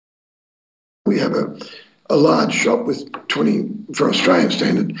We have a large shop with 20, for Australian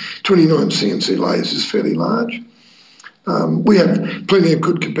standard, 29 CNC lathes is fairly large. We have plenty of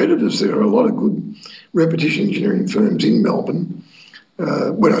good competitors. There are a lot of good repetition engineering firms in Melbourne.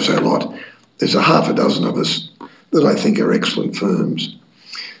 When I say a lot, there's a half a dozen of us that I think are excellent firms.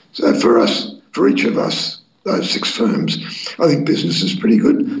 So for each of us, those 6 firms, I think business is pretty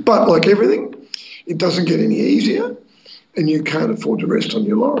good. But like everything, it doesn't get any easier, and you can't afford to rest on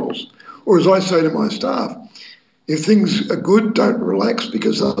your laurels. Or as I say to my staff, if things are good, don't relax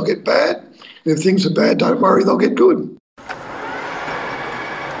because they'll get bad. And if things are bad, don't worry, they'll get good.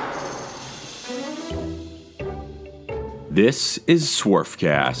 This is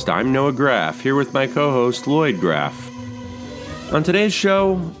Swarfcast. I'm Noah Graff, here with my co-host Lloyd Graff. On today's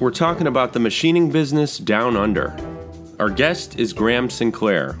show, we're talking about the machining business down under. Our guest is Graham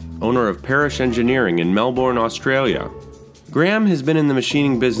Sinclair, owner of Parish Engineering in Melbourne, Australia. Graham has been in the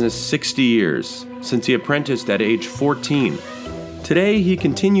machining business 60 years, since he apprenticed at age 14. Today, he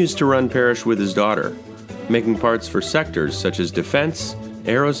continues to run Parish with his daughter, making parts for sectors such as defense,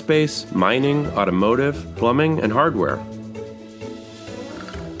 aerospace, mining, automotive, plumbing, and hardware.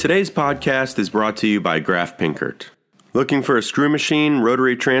 Today's podcast is brought to you by Graf Pinkert. Looking for a screw machine,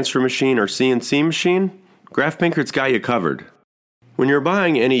 rotary transfer machine, or CNC machine? Graf Pinkert's got you covered. When you're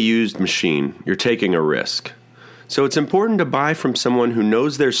buying any used machine, you're taking a risk. So it's important to buy from someone who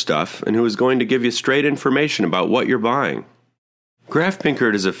knows their stuff and who is going to give you straight information about what you're buying. Graf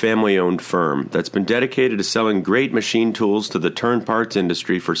Pinkert is a family-owned firm that's been dedicated to selling great machine tools to the turn parts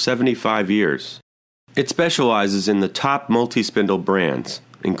industry for 75 years. It specializes in the top multi-spindle brands,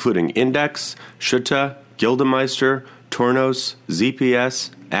 including Index, Schutte, Gildemeister, Tornos, ZPS,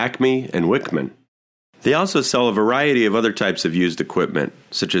 Acme, and Wickman. They also sell a variety of other types of used equipment,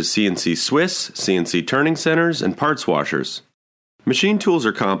 such as CNC Swiss, CNC turning centers, and parts washers. Machine tools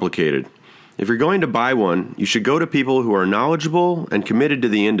are complicated. If you're going to buy one, you should go to people who are knowledgeable and committed to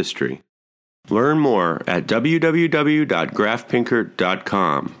the industry. Learn more at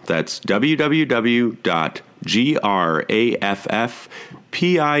www.grafpinkert.com. That's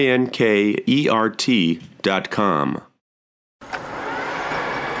www.grafpinkert.com.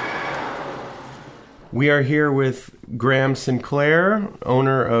 We are here with Graham Sinclair,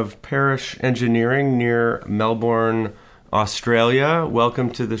 owner of Parish Engineering near Melbourne, Australia. Welcome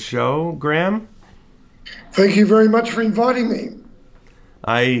to the show, Graham. Thank you very much for inviting me.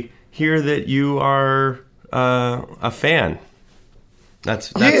 I hear that you are a fan.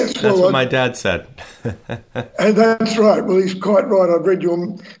 That's what my dad said. And that's right. Well, he's quite right. I've read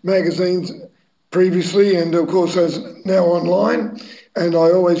your magazines previously, and of course, as now online, and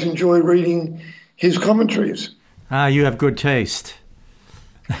I always enjoy reading his commentaries. You have good taste.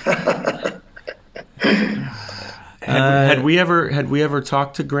 Had we ever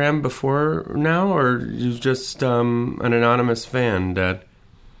talked to Graham before now, or you just an anonymous fan, Dad?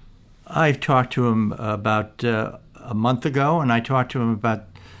 I've talked to him about a month ago, and I talked to him about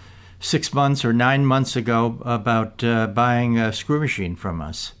 6 months or 9 months ago about buying a screw machine from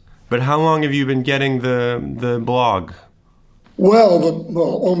us. But how long have you been getting the blog? Well,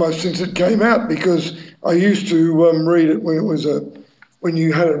 almost since it came out, because I used to read it when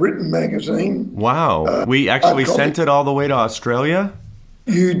you had a written magazine. Wow. We actually sent it all the way to Australia?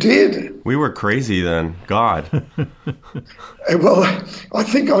 You did. We were crazy then. God. Well, I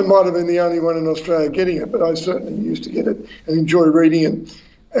think I might have been the only one in Australia getting it, but I certainly used to get it and enjoy reading it.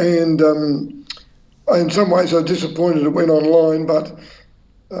 And in some ways I was disappointed it went online, but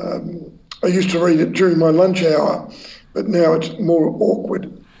I used to read it during my lunch hour, but now it's more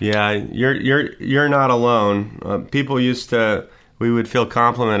awkward. Yeah, you're not alone. We would feel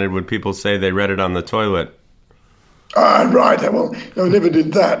complimented when people say they read it on the toilet. Right. Well, I never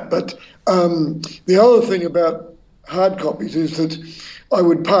did that. But the other thing about hard copies is that I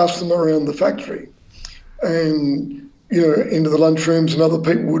would pass them around the factory and, into the lunchrooms, and other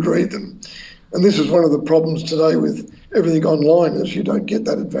people would read them. And this is one of the problems today with everything online, is you don't get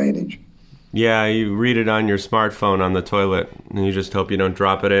that advantage. Yeah, you read it on your smartphone on the toilet, and you just hope you don't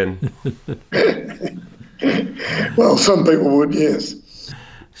drop it in. Well, some people would, yes.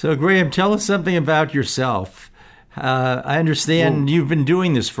 So, Graham, tell us something about yourself. I understand you've been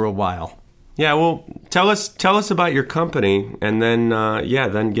doing this for a while. Yeah, well, tell us about your company, and then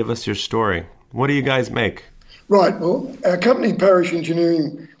then give us your story. What do you guys make? Right. Well, our company, Parish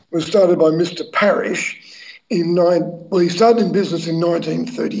Engineering, was started by Mr. Parish. He started in business in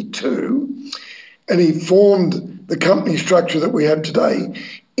 1932, and he formed the company structure that we have today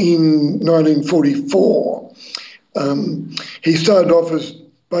in 1944. He started off as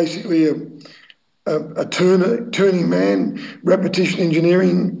basically a turning man, repetition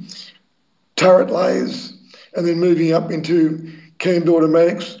engineering, turret lathes, and then moving up into cammed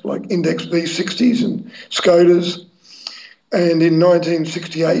automatics like Index V60s and Skodas. And in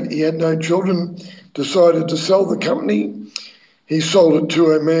 1968, he had no children, decided to sell the company. He sold it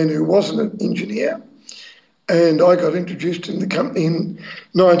to a man who wasn't an engineer. And I got introduced in the company in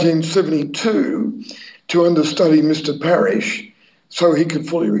 1972 to understudy Mr. Parrish so he could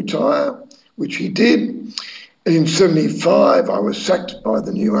fully retire, which he did. And in 75, I was sacked by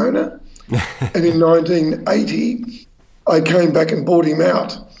the new owner. And in 1980, I came back and bought him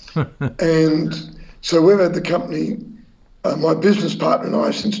out. And so we've had the company, my business partner and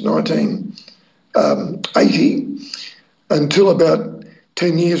I, since 1980, until about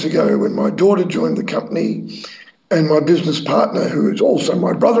 10 years ago when my daughter joined the company, and my business partner, who is also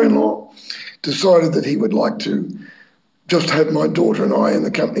my brother-in-law, decided that he would like to just have my daughter and I in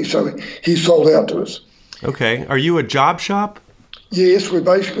the company, so he sold out to us. Okay. Are you a job shop? Yes, we're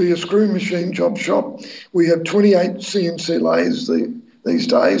basically a screw machine job shop. We have 28 CNC lathes these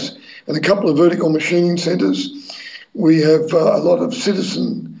days and a couple of vertical machining centres. We have a lot of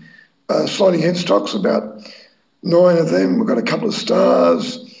Citizen sliding headstocks, about 9 of them. We've got a couple of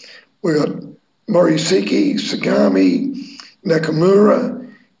Stars. We've got Morisiki, Sagami, Nakamura,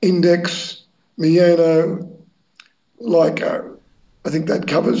 Index, Miyano, Leica. I think that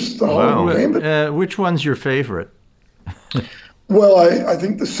covers the whole gambit. Which one's your favorite? Well, I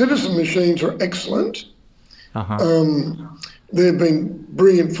think the Citizen machines are excellent. They've been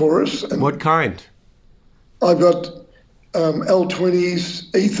brilliant for us. And what kind? I've got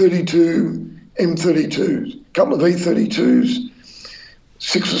L20s, E32, M32s, a couple of E32s,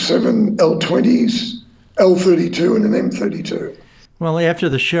 6 or 7 L20s, L32 and an M32. Well, after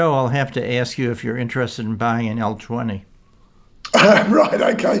the show, I'll have to ask you if you're interested in buying an L20. Right,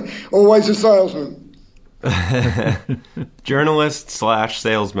 okay. Always a salesman. Journalist /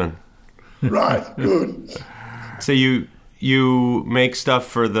 salesman. Right, good. So you make stuff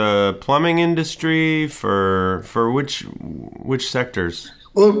for the plumbing industry, for which sectors?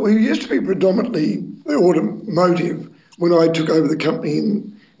 Well, we used to be predominantly the automotive. When I took over the company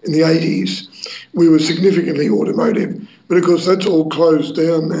in the 80s, we were significantly automotive, but of course that's all closed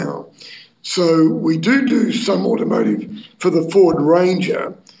down now. So we do some automotive for the Ford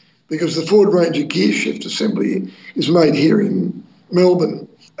Ranger, because the Ford Ranger gear shift assembly is made here in Melbourne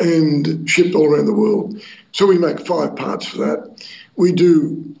and shipped all around the world. So we make 5 parts for that. We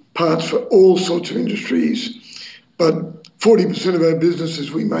do parts for all sorts of industries, but 40% of our business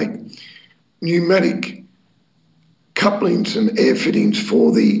is we make pneumatic couplings and air fittings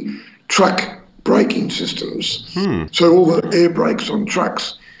for the truck braking systems. So all the air brakes on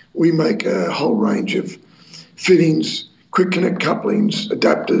trucks, we make a whole range of fittings, quick connect couplings,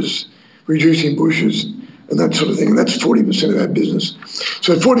 adapters, reducing bushes, and that sort of thing. And that's 40% of our business.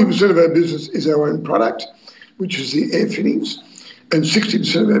 So 40% of our business is our own product, which is the air fittings, and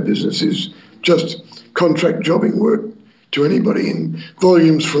 60% of our business is just contract jobbing work to anybody in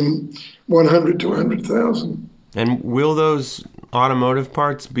volumes from 100 to 100,000. And will those automotive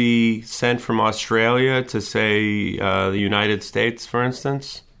parts be sent from Australia to, say, the United States, for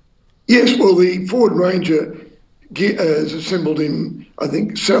instance? Yes, well, the Ford Ranger is assembled in, I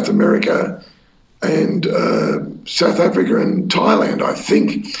think, South America and South Africa and Thailand, I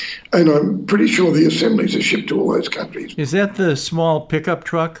think. And I'm pretty sure the assemblies are shipped to all those countries. Is that the small pickup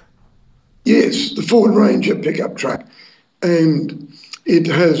truck? Yes, the Ford Ranger pickup truck. And it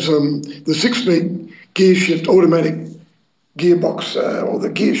has the 6-speed gear shift automatic gearbox, or the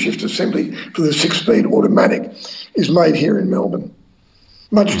gear shift assembly for the 6-speed automatic is made here in Melbourne,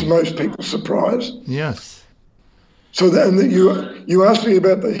 much to most people's surprise. Yes. So you asked me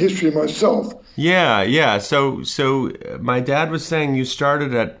about the history of myself. Yeah. So my dad was saying you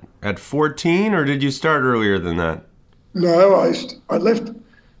started at 14, or did you start earlier than that? No, I left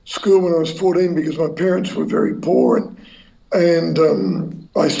school when I was 14 because my parents were very poor, and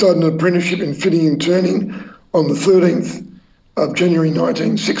I started an apprenticeship in fitting and turning on the 13th of January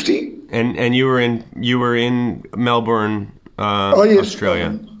 1960. And you were in Melbourne, yes,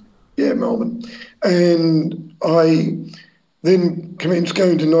 Australia. Melbourne. And I then commenced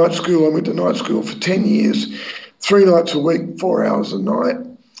going to night school. I went to night school for 10 years, 3 nights a week, 4 hours a night,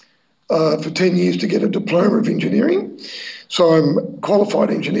 for 10 years to get a diploma of engineering. So I'm a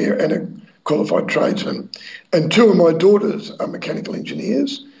qualified engineer and a qualified tradesman. And 2 of my daughters are mechanical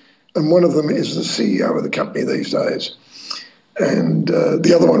engineers, and one of them is the CEO of the company these days. And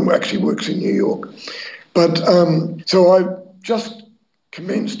the other one actually works in New York. But so I just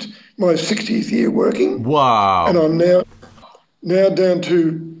commenced my 60th year working. Wow. And I'm now down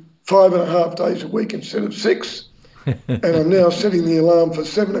to 5.5 days a week instead of 6. And I'm now setting the alarm for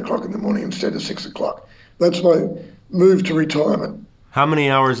 7 o'clock in the morning instead of 6 o'clock. That's my move to retirement. How many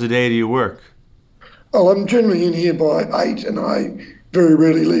hours a day do you work? Oh, I'm generally in here by 8, and I very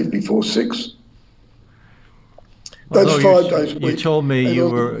rarely leave before 6. That's 5 days a week. You told me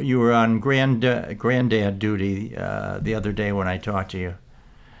you were on granddad duty the other day when I talked to you.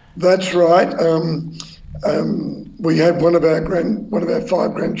 That's right. We had one of our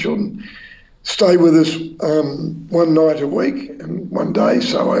 5 grandchildren stay with us one night a week and one day,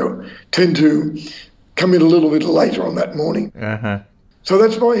 so I tend to come in a little bit later on that morning. Uh-huh. So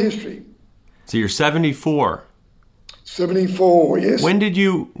that's my history. So you're 74. 74, yes. When did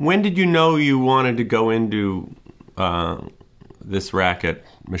you know you wanted to go into this racket,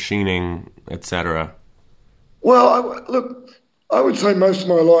 machining, etc.? Well, I would say most of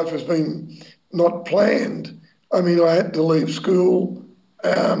my life has been not planned. I mean, I had to leave school,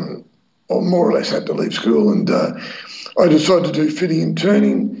 or more or less had to leave school, and I decided to do fitting and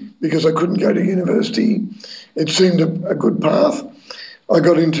turning because I couldn't go to university. It seemed a good path. I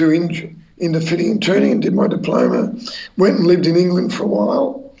got into fitting and turning and did my diploma, went and lived in England for a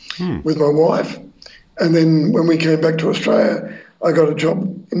while with my wife, and then when we came back to Australia, I got a job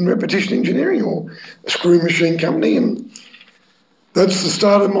in repetition engineering or a screw machine company, and that's the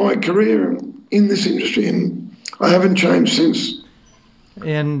start of my career in this industry, and I haven't changed since.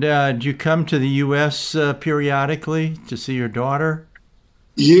 And do you come to the U.S. periodically to see your daughter?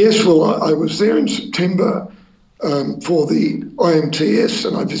 Yes, well, I was there in September for the IMTS,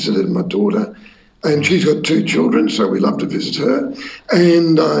 and I visited my daughter, and she's got 2 children, so we love to visit her.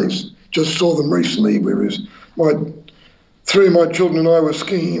 And I just saw them recently, whereas 3 of my children and I were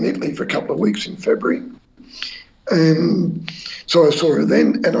skiing in Italy for a couple of weeks in February. And so I saw her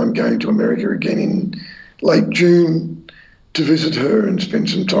then, and I'm going to America again in late June to visit her and spend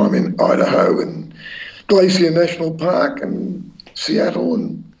some time in Idaho and Glacier National Park and Seattle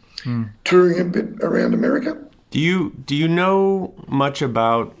and touring a bit around America. Do you know much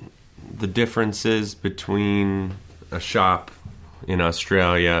about the differences between a shop in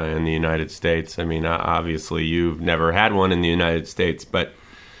Australia and the United States? I mean, obviously you've never had one in the United States, but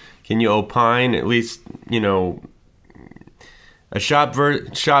can you opine, at least, a shop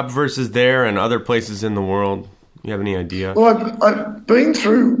versus there and other places in the world? You have any idea? Well, I've been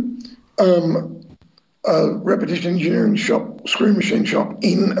through a repetition engineering shop, screw machine shop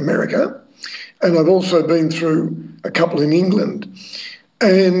in America, and I've also been through a couple in England.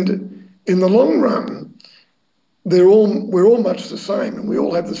 And in the long run, we're all much the same, and we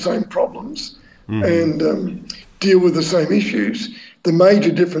all have the same problems and deal with the same issues. The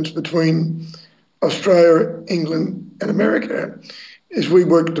major difference between Australia, England, and America is we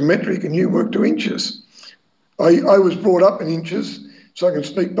work to metric and you work to inches. I was brought up in inches, so I can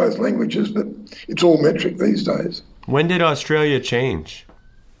speak both languages, but it's all metric these days. When did Australia change?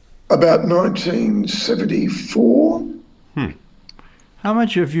 About 1974. How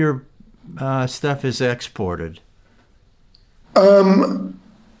much of your stuff is exported?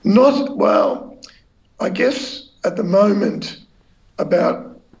 I guess at the moment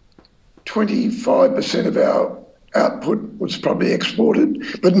about 25% of our output was probably exported,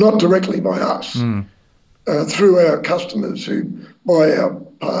 but not directly by us. Through our customers who buy our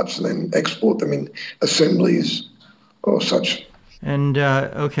parts and then export them in assemblies or such. And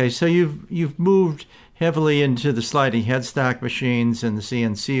okay, so you've moved heavily into the sliding headstock machines and the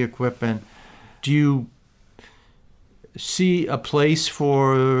CNC equipment. Do you see a place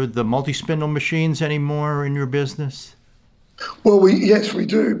for the multi-spindle machines anymore in your business? Well, yes, we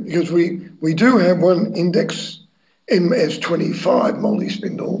do, because we do have one Index MS25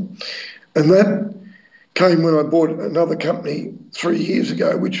 multi-spindle, and that came when I bought another company 3 years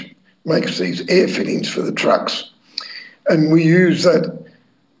ago, which makes these air fittings for the trucks. And we use that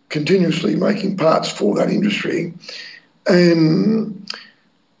continuously, making parts for that industry. And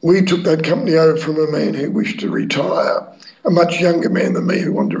we took that company over from a man who wished to retire, a much younger man than me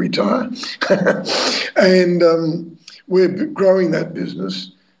who wanted to retire. And we're growing that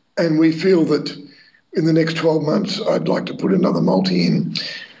business, and we feel that in the next 12 months I'd like to put another multi in,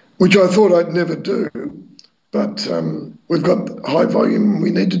 which I thought I'd never do. But we've got high volume and we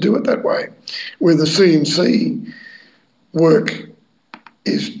need to do it that way. Where the CNC work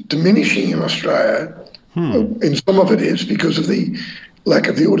is diminishing in Australia, and some of it is because of the lack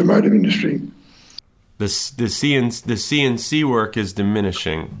of the automotive industry. The CNC work is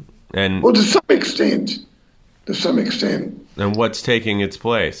diminishing, and well, to some extent. And what's taking its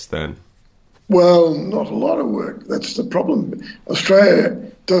place then? Well, not a lot of work. That's the problem. Australia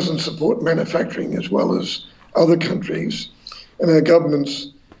doesn't support manufacturing as well as other countries, and our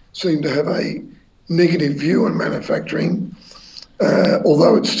governments seem to have a negative view on manufacturing,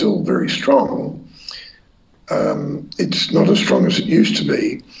 although it's still very strong. It's not as strong as it used to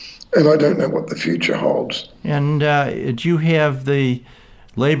be, and I don't know what the future holds. And do you have the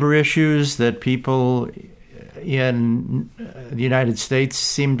labor issues that people in the United States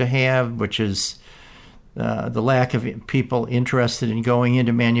seem to have, which is the lack of people interested in going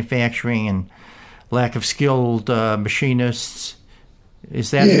into manufacturing and lack of skilled machinists?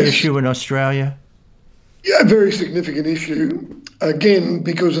 Is that an issue in Australia? Yeah, a very significant issue. Again,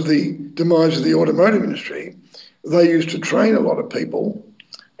 because of the demise of the automotive industry, they used to train a lot of people,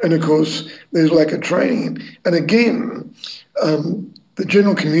 and of course there's lack of training. And again, the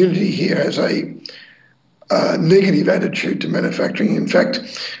general community here has a negative attitude to manufacturing. In fact,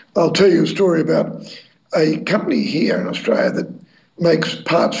 I'll tell you a story about a company here in Australia that makes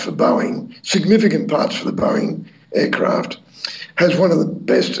parts for Boeing, significant parts for the Boeing aircraft, has one of the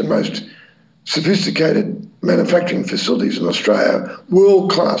best and most sophisticated manufacturing facilities in Australia,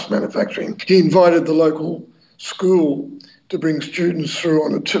 world-class manufacturing. He invited the local school to bring students through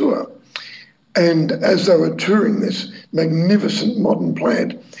on a tour. And as they were touring this magnificent modern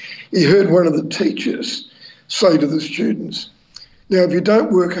plant, he heard one of the teachers say to the students, "Now, if you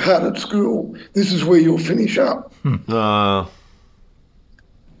don't work hard at school, this is where you'll finish up." You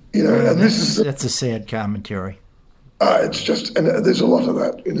know, and that's a sad commentary. It's just, and there's a lot of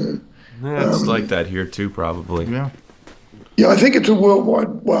that, you know. Yeah, it's like that here too, probably. Yeah, I think it's a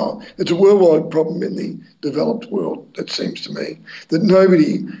worldwide problem in the developed world, it seems to me, that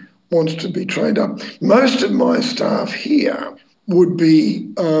nobody wants to be trained up. Most of my staff here would be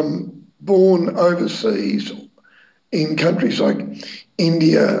born overseas in countries like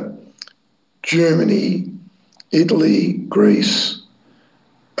India, Germany, Italy, Greece,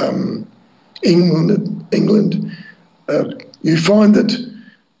 England. You find that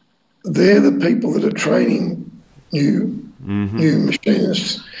they're the people that are training new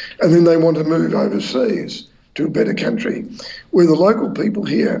machinists, and then they want to move overseas to a better country, where the local people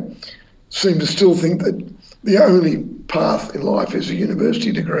here seem to still think that the only path in life is a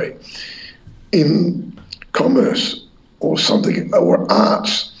university degree in commerce or something, or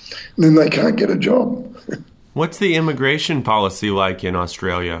arts, and then they can't get a job. What's the immigration policy like in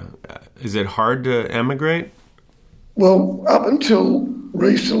Australia? Is it hard to emigrate? Well, up until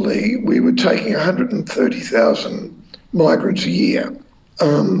recently, we were taking 130,000 migrants a year.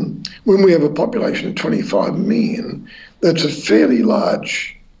 When we have a population of 25 million, that's a fairly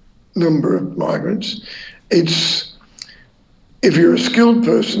large number of migrants. If you're a skilled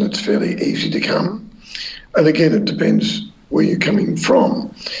person, it's fairly easy to come. And again, it depends where you're coming from.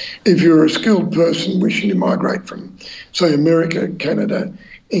 If you're a skilled person wishing to migrate from, say, America, Canada,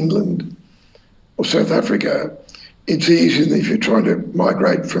 England, or South Africa, it's easier than if you're trying to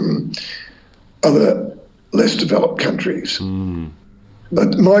migrate from other less developed countries.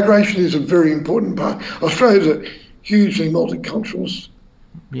 But migration is a very important part. Australia's a hugely multicultural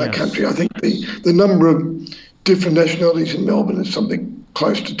country. I think the number of different nationalities in Melbourne is something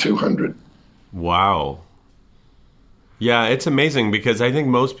close to 200. Wow. Yeah, it's amazing because I think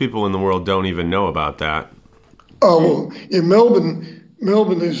most people in the world don't even know about that. Oh, well, yeah,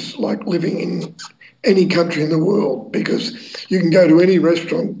 Melbourne is like living in any country in the world, because you can go to any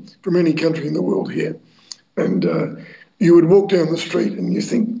restaurant from any country in the world here, and you would walk down the street and you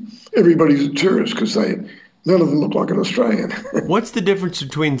think everybody's a tourist because none of them look like an Australian. What's the difference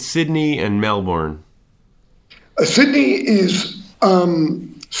between Sydney and Melbourne? Sydney is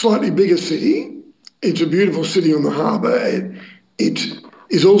slightly bigger city. It's a beautiful city on the harbour. It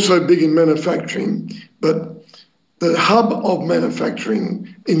is also big in manufacturing, but the hub of manufacturing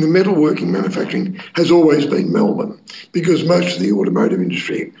in the metalworking manufacturing has always been Melbourne, because most of the automotive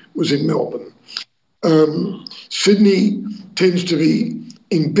industry was in Melbourne. Sydney tends to be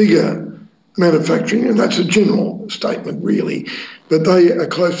in bigger manufacturing, and that's a general statement really, but they are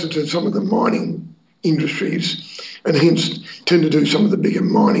closer to some of the mining industries and hence tend to do some of the bigger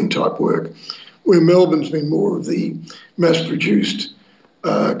mining type work, where Melbourne's been more of the mass-produced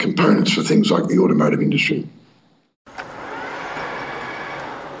components for things like the automotive industry.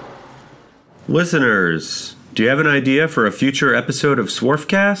 Listeners, do you have an idea for a future episode of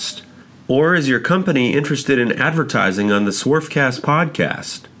Swarfcast? Or is your company interested in advertising on the Swarfcast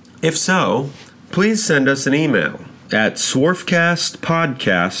podcast? If so, please send us an email at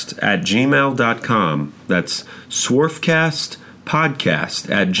swarfcastpodcast@gmail.com. That's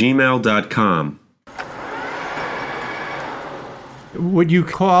swarfcastpodcast@gmail.com. Would you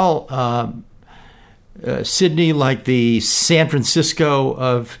call Sydney like the San Francisco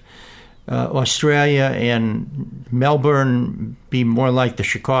of Australia, and Melbourne be more like the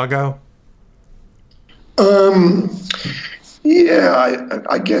Chicago? Yeah,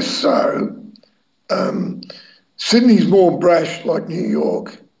 I guess so. Sydney's more brash, like New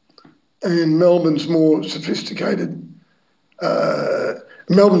York, and Melbourne's more sophisticated.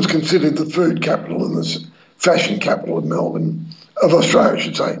 Melbourne's considered the food capital and the fashion capital of Australia, I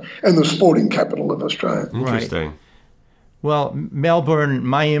should say, and the sporting capital of Australia. Interesting. Right. Well, Melbourne,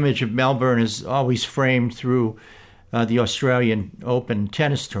 my image of Melbourne is always framed through the Australian Open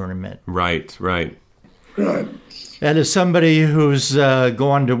tennis tournament. Right. Right. And as somebody who's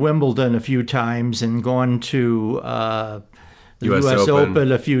gone to Wimbledon a few times and gone to the US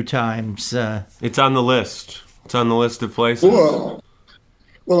Open a few times. It's on the list. It's on the list of places.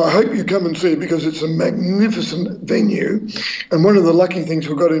 Well, I hope you come and see it because it's a magnificent venue. And one of the lucky things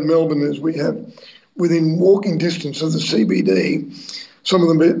we've got in Melbourne is we have, within walking distance of the CBD, some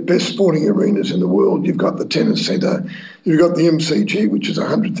of the best sporting arenas in the world. You've got the tennis centre, you've got the MCG, which is a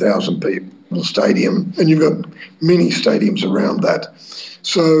 100,000 people stadium, and you've got many stadiums around that.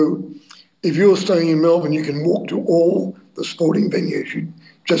 So if you're staying in Melbourne, you can walk to all the sporting venues. You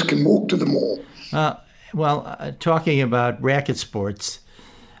just can walk to them all. Talking about racket sports,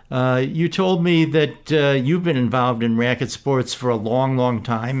 you told me that you've been involved in racket sports for a long, long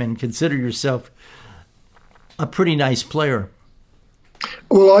time and consider yourself a pretty nice player.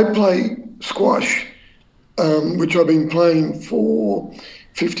 Well, I play squash, which I've been playing for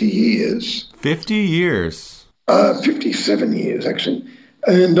 50 years. 50 years? 57 years, actually.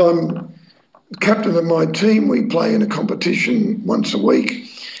 And I'm captain of my team. We play in a competition once a week,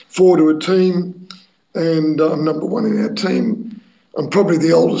 4 to a team, and I'm number one in our team. I'm probably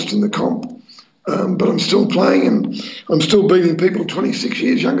the oldest in the comp, but I'm still playing and I'm still beating people 26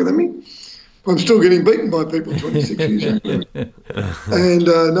 years younger than me. I'm still getting beaten by people 26 years younger than me. And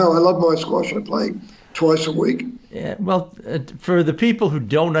no, I love my squash. I play twice a week. Yeah, well, for the people who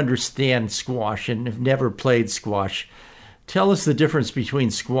don't understand squash and have never played squash, tell us the difference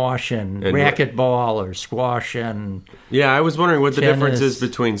between squash and racquetball or squash and Yeah, I was wondering what tennis. The difference is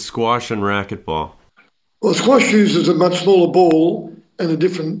between squash and racquetball. Well, squash uses a much smaller ball and a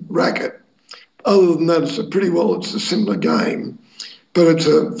different racket. Other than that, it's a similar game, but it's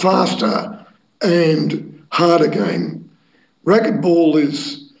a faster and harder game. Racquetball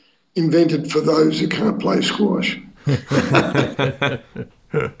is invented for those who can't play squash. Have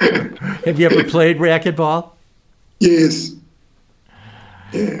you ever played racquetball? Yes.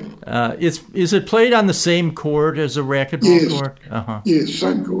 Yeah. Is it played on the same court as a racquetball court? Uh-huh. Yes,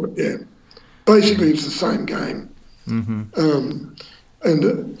 same court, yeah. Basically, it's the same game. Mm-hmm.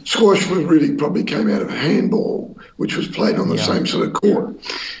 And squash really probably came out of handball, which was played on the same sort of court.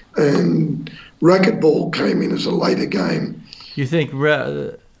 And racquetball came in as a later game. You think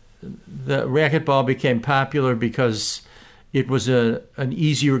the racquetball became popular because it was an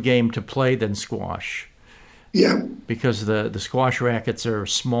easier game to play than squash? Yeah. Because the squash rackets are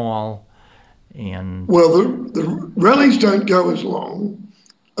small and... Well, the rallies don't go as long.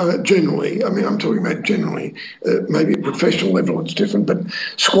 Generally, I mean, I'm talking about generally, maybe at professional level it's different, but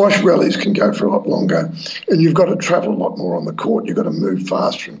squash rallies can go for a lot longer and you've got to travel a lot more on the court. You've got to move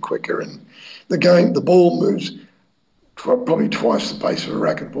faster and quicker, and the ball moves probably twice the pace of a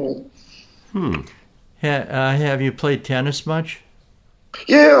racquetball. Have you played tennis much?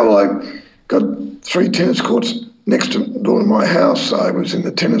 Yeah, well, I got 3 tennis courts next door to my house. I was in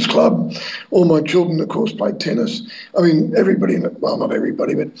the tennis club. All my children, of course, played tennis. I mean, everybody, well, not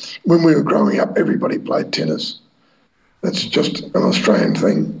everybody, but when we were growing up, everybody played tennis. That's just an Australian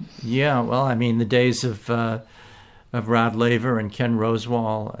thing. Yeah, well, I mean, the days of Rod Laver and Ken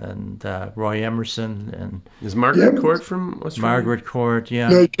Rosewall and Roy Emerson and... Is Margaret Court from Australia? Margaret Court, yeah.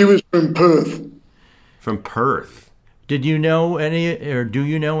 No, she was from Perth. From Perth. Did you know any, or do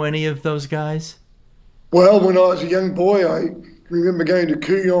you know any of those guys? Well, when I was a young boy, I remember going to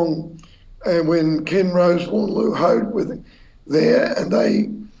Kooyong, and when Ken Rosewall and Lou Hode were there, and they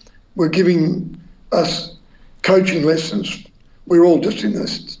were giving us coaching lessons. We were all just in the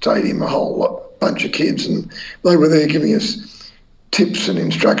stadium, a whole bunch of kids, and they were there giving us tips and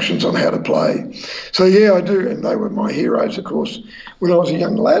instructions on how to play. So, yeah, I do, and they were my heroes, of course, when I was a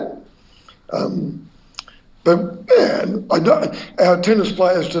young lad. But, yeah, our tennis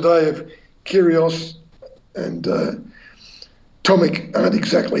players today have Kyrgios and Tomic aren't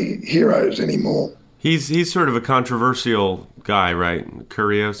exactly heroes anymore. He's sort of a controversial guy, right?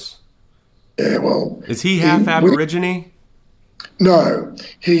 Kyrgios? Yeah, well... Is he half Aborigine? No,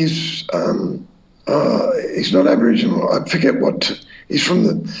 he's not Aboriginal. I forget what... He's from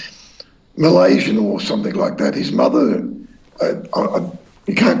the Malaysian or something like that. His mother...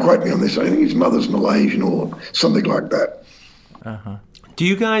 you can't quote me on this. I think his mother's Malaysian or something like that. Uh-huh. Do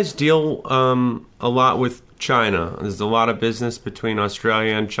you guys deal a lot with China? There's a lot of business between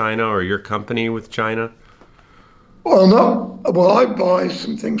Australia and China, or your company with China? Well, no. Well, I buy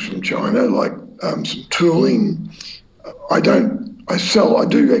some things from China, like some tooling. I do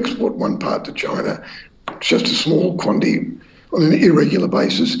export one part to China, just a small quantity on an irregular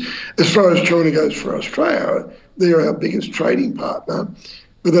basis. As far as China goes for Australia, they're our biggest trading partner,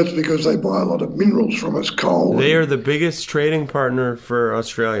 but that's because they buy a lot of minerals from us, coal. They are the biggest trading partner for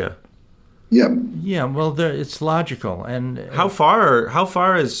Australia. Yep. Yeah, well, it's logical. And How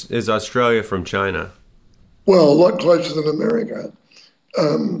far is Australia from China? Well, a lot closer than America.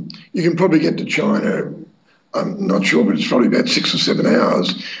 You can probably get to China, I'm not sure, but it's probably about 6 or 7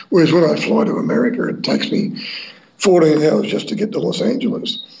 hours, whereas when I fly to America, it takes me 14 hours just to get to Los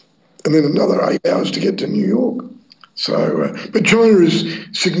Angeles, and then another 8 hours to get to New York. So, but China is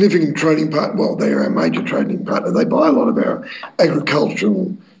significant trading partner. Well, they are our major trading partner. They buy a lot of our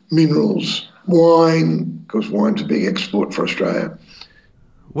agricultural minerals, wine, because wine's a big export for Australia.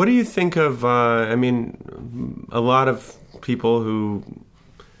 What do you think of, a lot of people who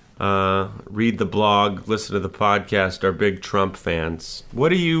read the blog, listen to the podcast, are big Trump fans. What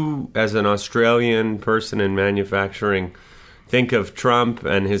do you, as an Australian person in manufacturing, think of Trump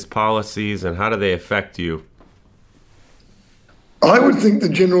and his policies, and how do they affect you? I would think the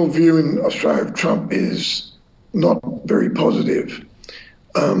general view in Australia of Trump is not very positive.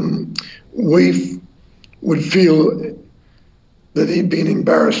 We would feel that he'd be an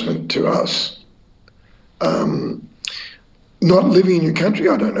embarrassment to us. Not living in your country,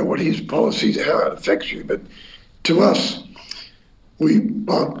 I don't know what his policies, how it affects you, but to us,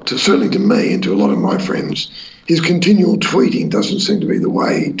 certainly to me and to a lot of my friends, his continual tweeting doesn't seem to be the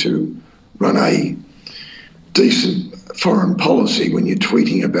way to run a decent foreign policy when you're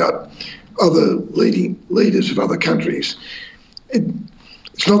tweeting about other leading leaders of other countries.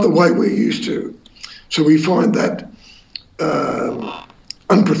 It's not the way we're used to. So we find that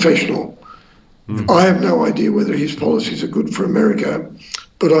unprofessional. I have no idea whether his policies are good for America,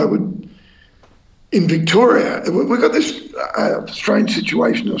 but in Victoria, we've got this strange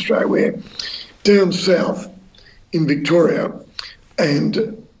situation in Australia where down south in Victoria,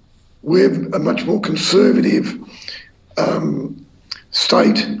 and we're a much more conservative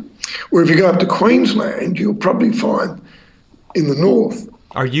state, where if you go up to Queensland, you'll probably find in the north.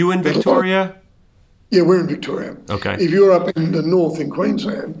 Are you in Victoria? Yeah, we're in Victoria. Okay. If you're up in the north in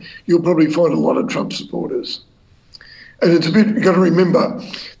Queensland, you'll probably find a lot of Trump supporters. And you've got to remember,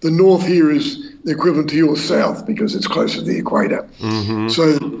 the north here is the equivalent to your south because it's closer to the equator. Mm-hmm.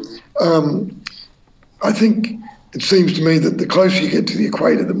 So I think it seems to me that the closer you get to the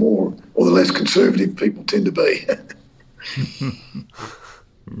equator, the more or the less conservative people tend to be.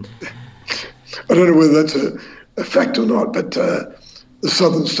 I don't know whether that's a fact or not, but the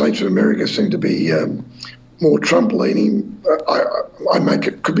southern states of America seem to be more Trump-leaning.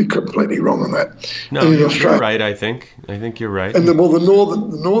 Could be completely wrong on that. No, you're right. I think you're right. And the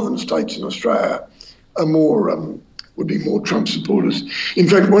northern states in Australia are would be more Trump supporters. In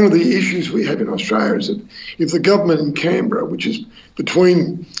fact, one of the issues we have in Australia is that if the government in Canberra, which is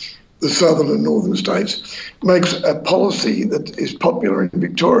between the southern and northern states, makes a policy that is popular in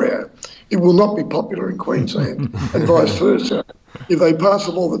Victoria, it will not be popular in Queensland, and vice versa. If they pass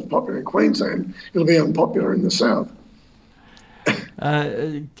a law that's popular in Queensland, it'll be unpopular in the south.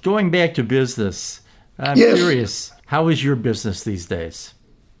 Going back to business, I'm curious, how is your business these days?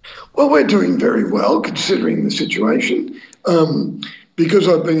 Well, we're doing very well considering the situation. Because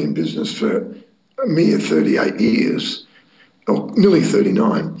I've been in business for a mere 38 years, or nearly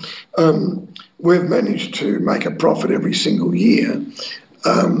 39, we've managed to make a profit every single year.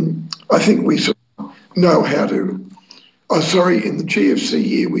 I think we sort of know how to... in the GFC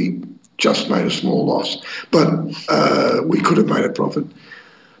year, we just made a small loss, but we could have made a profit.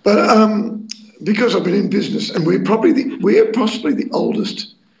 But because I've been in business, and we're possibly the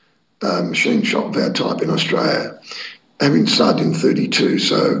oldest machine shop of our type in Australia, having started in 32,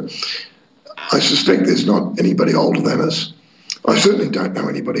 so I suspect there's not anybody older than us. I certainly don't know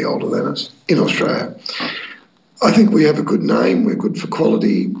anybody older than us in Australia. I think we have a good name, we're good for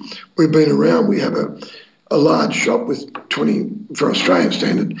quality, we've been around, we have a large shop with for Australian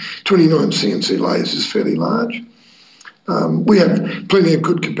standard, 29 CNC layers is fairly large. We have plenty of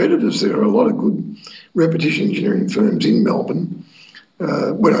good competitors. There are a lot of good repetition engineering firms in Melbourne.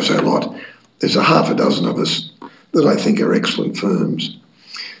 When I say a lot, there's a half a dozen of us that I think are excellent firms.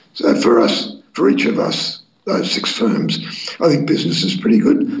 So for each of us, those 6 firms, I think business is pretty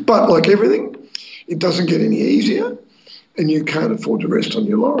good. But like everything, it doesn't get any easier, and you can't afford to rest on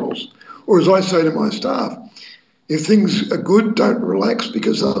your laurels. Or as I say to my staff, If things are good, don't relax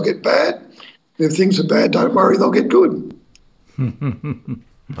because they'll get bad. If things are bad, don't worry, they'll get good.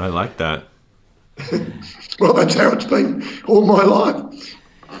 I like that. Well, that's how it's been all my life.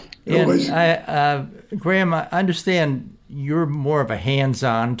 And Graham, I understand you're more of a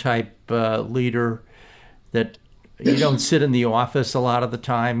hands-on type leader, that you don't sit in the office a lot of the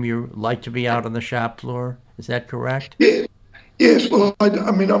time. You like to be out on the shop floor. Is that correct? Yeah. Yes. Well,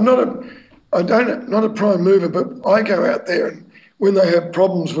 I mean, I'm not a prime mover, but I go out there, and when they have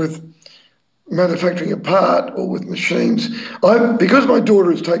problems with manufacturing a part or with machines, because my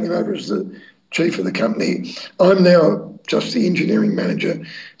daughter has taken over as the chief of the company, I'm now just the engineering manager.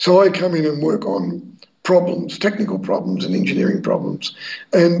 So I come in and work on problems, technical problems and engineering problems.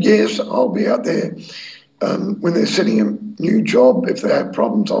 And yes, I'll be out there when they're setting a new job. If they have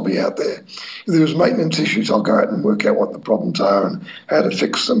problems, I'll be out there. If there's maintenance issues, I'll go out and work out what the problems are and how to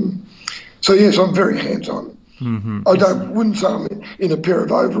fix them. So yes, I'm very hands-on. Mm-hmm. I wouldn't say I'm in a pair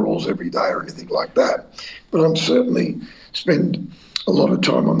of overalls every day or anything like that, but I'm certainly spend a lot of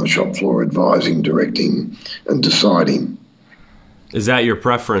time on the shop floor advising, directing and deciding. Is that your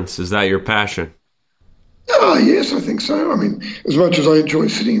preference? Is that your passion? Oh, yes, I think so. I mean, as much as I enjoy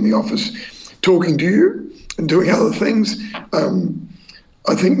sitting in the office talking to you and doing other things,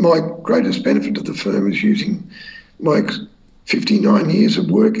 I think my greatest benefit to the firm is using my 59 years of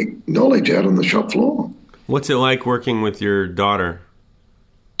work knowledge out on the shop floor. What's it like working with your daughter?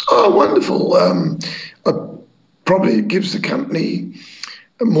 Oh, wonderful. Probably it gives the company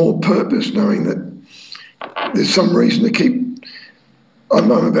more purpose, knowing that there's some reason to keep. I'm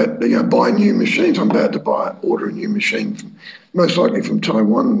about to buy new machines. I'm about to order a new machine, most likely from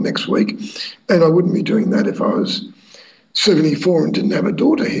Taiwan next week, and I wouldn't be doing that if I was 74 and didn't have a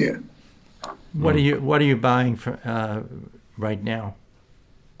daughter here. What are you buying for right now?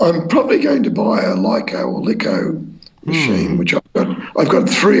 I'm probably going to buy a Leica or Lico machine, which I've got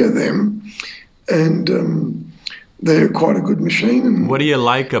 3 of them, and they're quite a good machine. And what do you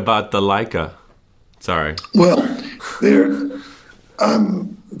like about the Leica? Sorry. Well, they're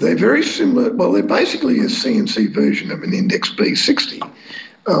very similar. Well, they're basically a CNC version of an Index B60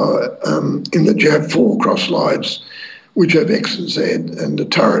 in that you have 4 cross slides, which have X and Z, and a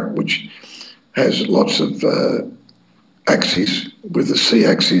turret which has lots of axes with the C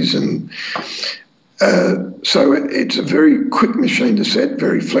axis, and so it's a very quick machine to set,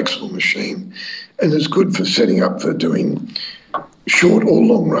 very flexible machine, and is good for setting up for doing short or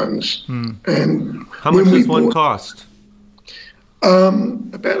long runs. And how much does one cost?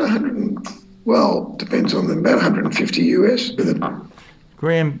 About 100. Well, depends on them. About 150 US.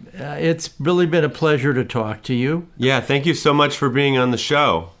 Graham, it's really been a pleasure to talk to you. Yeah, thank you so much for being on the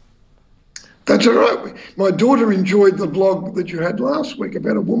show. That's all right. My daughter enjoyed the blog that you had last week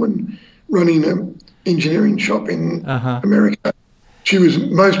about a woman running an engineering shop in America. She was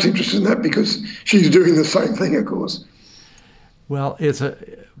most interested in that because she's doing the same thing, of course. Well, it's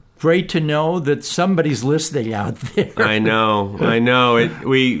great to know that somebody's listening out there. I know.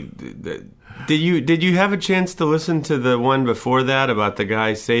 Did you have a chance to listen to the one before that about the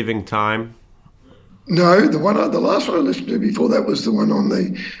guy saving time? No, the last one I listened to before that was the one on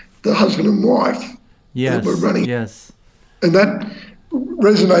the husband and wife that were running. Yes. And that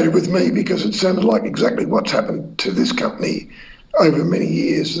resonated with me because it sounded like exactly what's happened to this company over many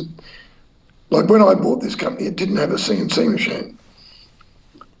years. Like when I bought this company, it didn't have a CNC machine.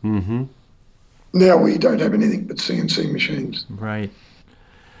 Mm-hmm. Now we don't have anything but CNC machines. Right.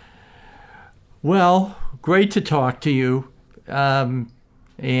 Well, great to talk to you. And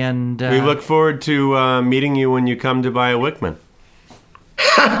we look forward to meeting you when you come to buy a Wickman.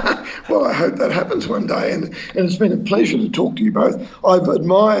 Well, I hope that happens one day, and it's been a pleasure to talk to you both. I've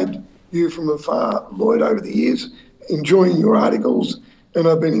admired you from afar, Lloyd, over the years, enjoying your articles, and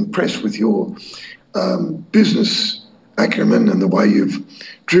I've been impressed with your business acumen and the way you've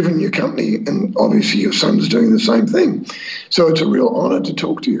driven your company, and obviously your son's doing the same thing. So it's a real honour to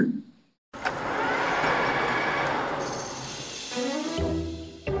talk to you.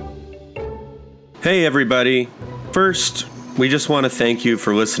 Hey, everybody. First, we just want to thank you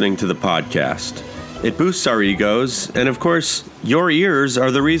for listening to the podcast. It boosts our egos, and of course, your ears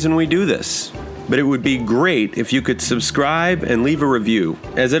are the reason we do this. But it would be great if you could subscribe and leave a review,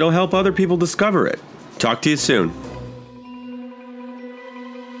 as it'll help other people discover it. Talk to you soon.